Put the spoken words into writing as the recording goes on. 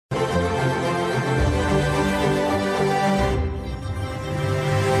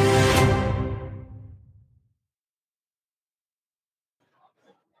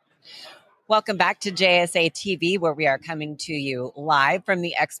Welcome back to JSA TV, where we are coming to you live from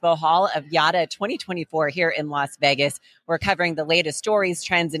the Expo Hall of Yotta 2024 here in Las Vegas. We're covering the latest stories,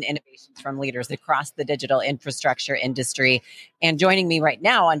 trends, and innovations from leaders across the digital infrastructure industry. And joining me right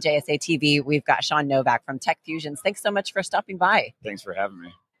now on JSA TV, we've got Shawn Novak from TECfusions. Thanks so much for stopping by. Thanks for having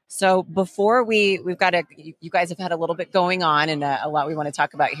me. So before you guys have had a little bit going on and a lot we want to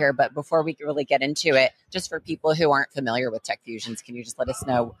talk about here, but before we really get into it, just for people who aren't familiar with TECfusions, can you just let us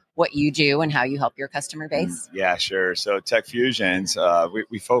know what you do and how you help your customer base? Yeah, sure. So TECfusions,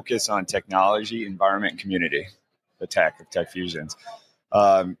 we focus on technology, environment, and community, the tech of TECfusions.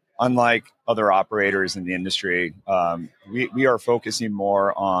 Unlike other operators in the industry, we are focusing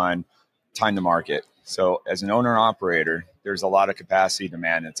more on time to market. So as an owner operator, there's a lot of capacity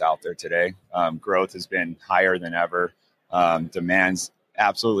demand that's out there today. Growth has been higher than ever. Demand's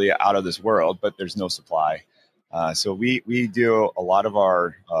absolutely out of this world, but there's no supply. So we do a lot of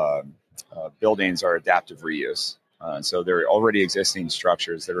our buildings are adaptive reuse. So there are already existing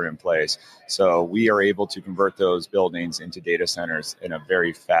structures that are in place. So we are able to convert those buildings into data centers in a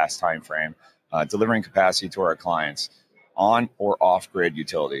very fast time frame, delivering capacity to our clients on or off grid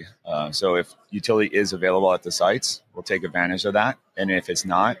utility. So if utility is available at the sites, we'll take advantage of that. And if it's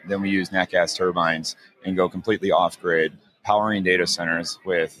not, then we use nat gas turbines and go completely off grid, powering data centers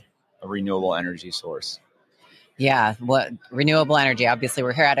with a renewable energy source. Yeah, renewable energy. Obviously,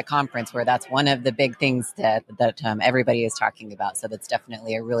 we're here at a conference where that's one of the big things that everybody is talking about. So that's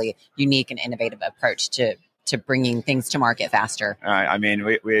definitely a really unique and innovative approach to bringing things to market faster. I mean,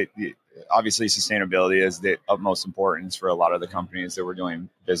 we obviously sustainability is the utmost importance for a lot of the companies that we're doing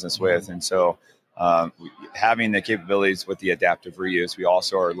business with. And so having the capabilities with the adaptive reuse, we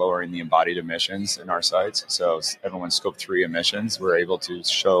also are lowering the embodied emissions in our sites. So everyone's scope 3 emissions, we're able to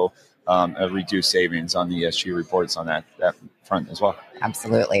show a reduced savings on the ESG reports on that front as well.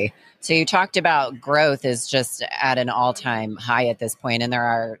 Absolutely. So you talked about growth is just at an all-time high at this point, and there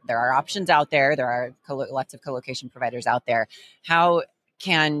are options out there. There are lots of colocation providers out there. How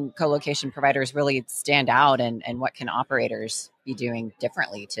can colocation providers really stand out, and what can operators be doing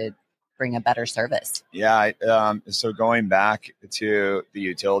differently to bring a better service? Yeah. So going back to the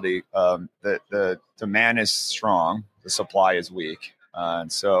utility, the demand is strong, the supply is weak.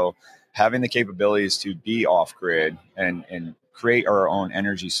 And so having the capabilities to be off grid and create our own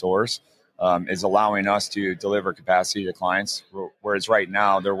energy source is allowing us to deliver capacity to clients. Whereas right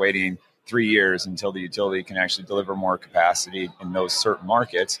now they're waiting 3 years until the utility can actually deliver more capacity in those certain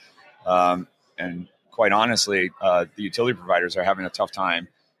markets. And quite honestly, the utility providers are having a tough time,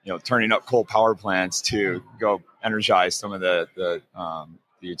 turning up coal power plants to go energize some of the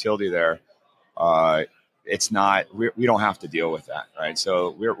utility there. It's not, we don't have to deal with that, right?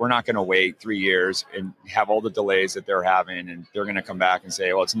 So we're not going to wait 3 years and have all the delays that they're having, and they're going to come back and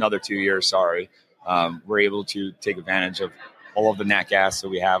say, well, it's another 2 years, sorry. We're able to take advantage of all of the nat gas that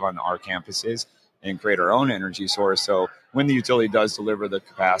we have on our campuses and create our own energy source. So when the utility does deliver the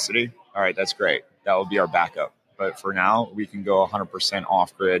capacity, all right, that's great. That will be our backup. But for now, we can go 100%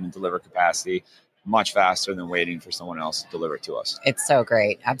 off grid and deliver capacity much faster than waiting for someone else to deliver it to us. It's so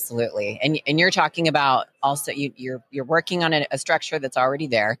great. Absolutely. And you're talking about also you're working on a structure that's already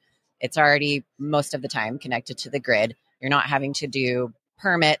there. It's already most of the time connected to the grid. You're not having to do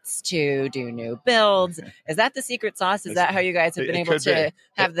permits to do new builds. Is that the secret sauce? Is that how you guys have been able to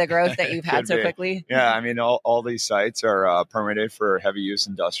have the growth that you've had so quickly? Yeah. I mean, all these sites are permitted for heavy use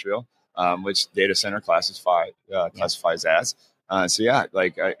industrial, which data center classifies as. So yeah,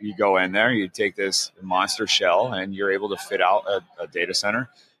 you go in there, you take this monster shell and you're able to fit out a data center.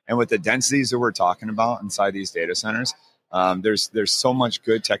 And with the densities that we're talking about inside these data centers, there's so much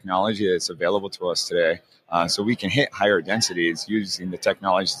good technology that's available to us today. So we can hit higher densities using the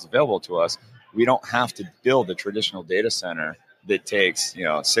technology that's available to us. We don't have to build a traditional data center that takes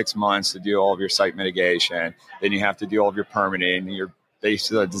 6 months to do all of your site mitigation. Then you have to do all of your permitting, your base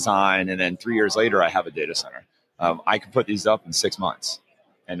design, and then 3 years later, I have a data center. I can put these up in 6 months,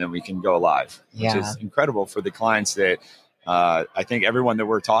 and then we can go live, which is incredible for the clients that I think everyone that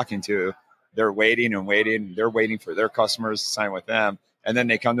we're talking to, they're waiting and waiting. They're waiting for their customers to sign with them. And then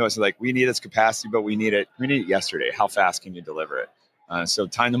they come to us like, we need this capacity, but we need it yesterday. How fast can you deliver it? So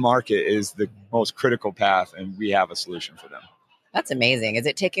time to market is the most critical path, and we have a solution for them. That's amazing. Is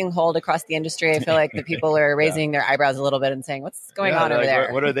it taking hold across the industry? I feel like the people are raising their eyebrows a little bit and saying, what's going on over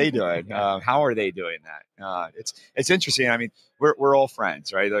there? What are they doing? How are they doing that? It's interesting. I mean, we're all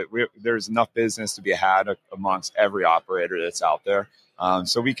friends, right? There's enough business to be had amongst every operator that's out there.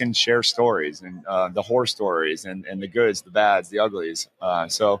 So we can share stories and the horror stories and the goods, the bads, the uglies.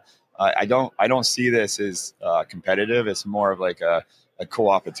 So I don't see this as competitive. It's more of like a a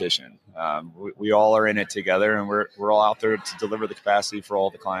co-opetition. We all are in it together, and we're all out there to deliver the capacity for all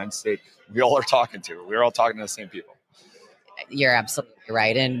the clients that we all are talking to. We're all talking to the same people. You're absolutely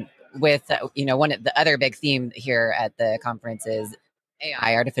right. And with, one of the other big theme here at the conference is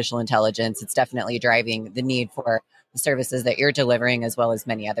AI, artificial intelligence. It's definitely driving the need for the services that you're delivering, as well as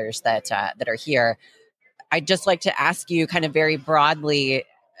many others that are here. I'd just like to ask you kind of very broadly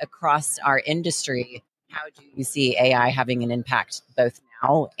across our industry, how do you see AI having an impact both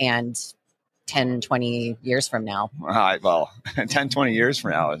now and 10, 20 years from now? Well, 10, 20 years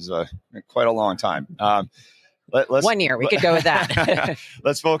from now is quite a long time. Let's 1 year, we could go with that.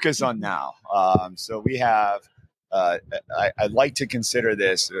 Let's focus on now. So we have, I'd like to consider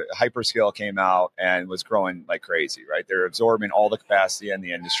this, hyperscale came out and was growing like crazy, right? They're absorbing all the capacity in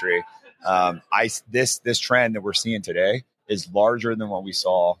the industry. This trend that we're seeing today is larger than what we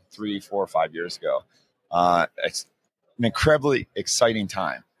saw 3, 4, 5 years ago. It's an incredibly exciting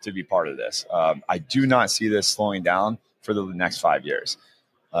time to be part of this. I do not see this slowing down for the next 5 years.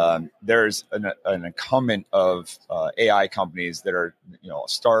 There's an incumbent of AI companies that are,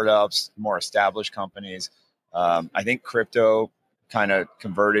 startups, more established companies. I think crypto kind of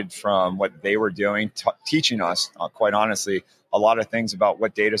converted from what they were doing, teaching us, quite honestly, a lot of things about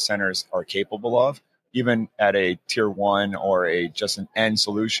what data centers are capable of, even at a tier one or just an end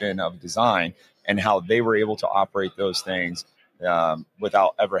solution of design, and how they were able to operate those things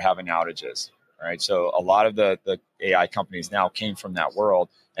without ever having outages. Right. So a lot of the AI companies now came from that world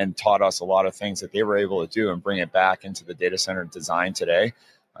and taught us a lot of things that they were able to do and bring it back into the data center design today.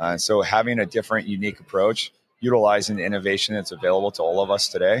 So having a different, unique approach, utilizing the innovation that's available to all of us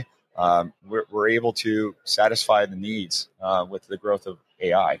today, we're able to satisfy the needs with the growth of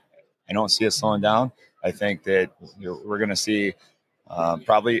AI. I don't see it slowing down. I think that we're going to see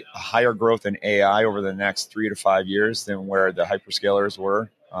probably a higher growth in AI over the next 3 to 5 years than where the hyperscalers were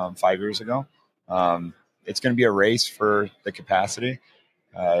 5 years ago. It's going to be a race for the capacity.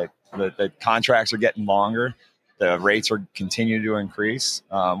 The contracts are getting longer. The rates are continuing to increase,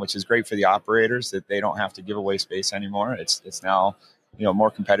 which is great for the operators that they don't have to give away space anymore. It's now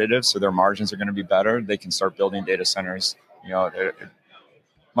more competitive, so their margins are going to be better. They can start building data centers,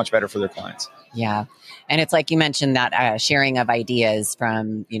 much better for their clients. Yeah, and it's like you mentioned that sharing of ideas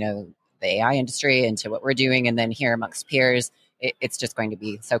from the AI industry into what we're doing, and then here amongst peers, it's just going to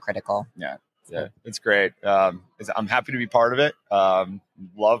be so critical. Yeah, it's great. I'm happy to be part of it.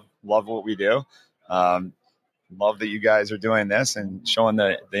 Love what we do. Love that you guys are doing this and showing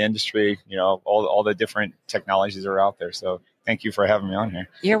the industry, all the different technologies that are out there. So thank you for having me on here.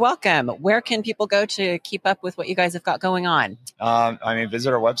 You're welcome. Where can people go to keep up with what you guys have got going on?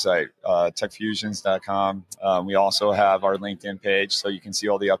 Visit our website, TECfusions.com. We also have our LinkedIn page, so you can see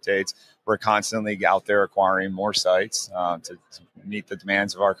all the updates. We're constantly out there acquiring more sites to meet the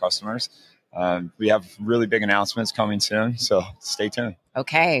demands of our customers. We have really big announcements coming soon, so stay tuned.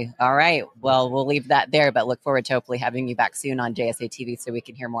 Okay. All right. Well, we'll leave that there, but look forward to hopefully having you back soon on JSA TV so we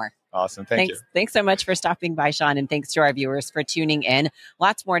can hear more. Awesome. Thank you. Thanks so much for stopping by, Shawn, and thanks to our viewers for tuning in.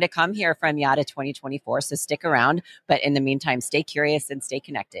 Lots more to come here from Yotta 2024, so stick around. But in the meantime, stay curious and stay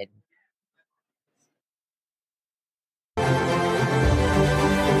connected.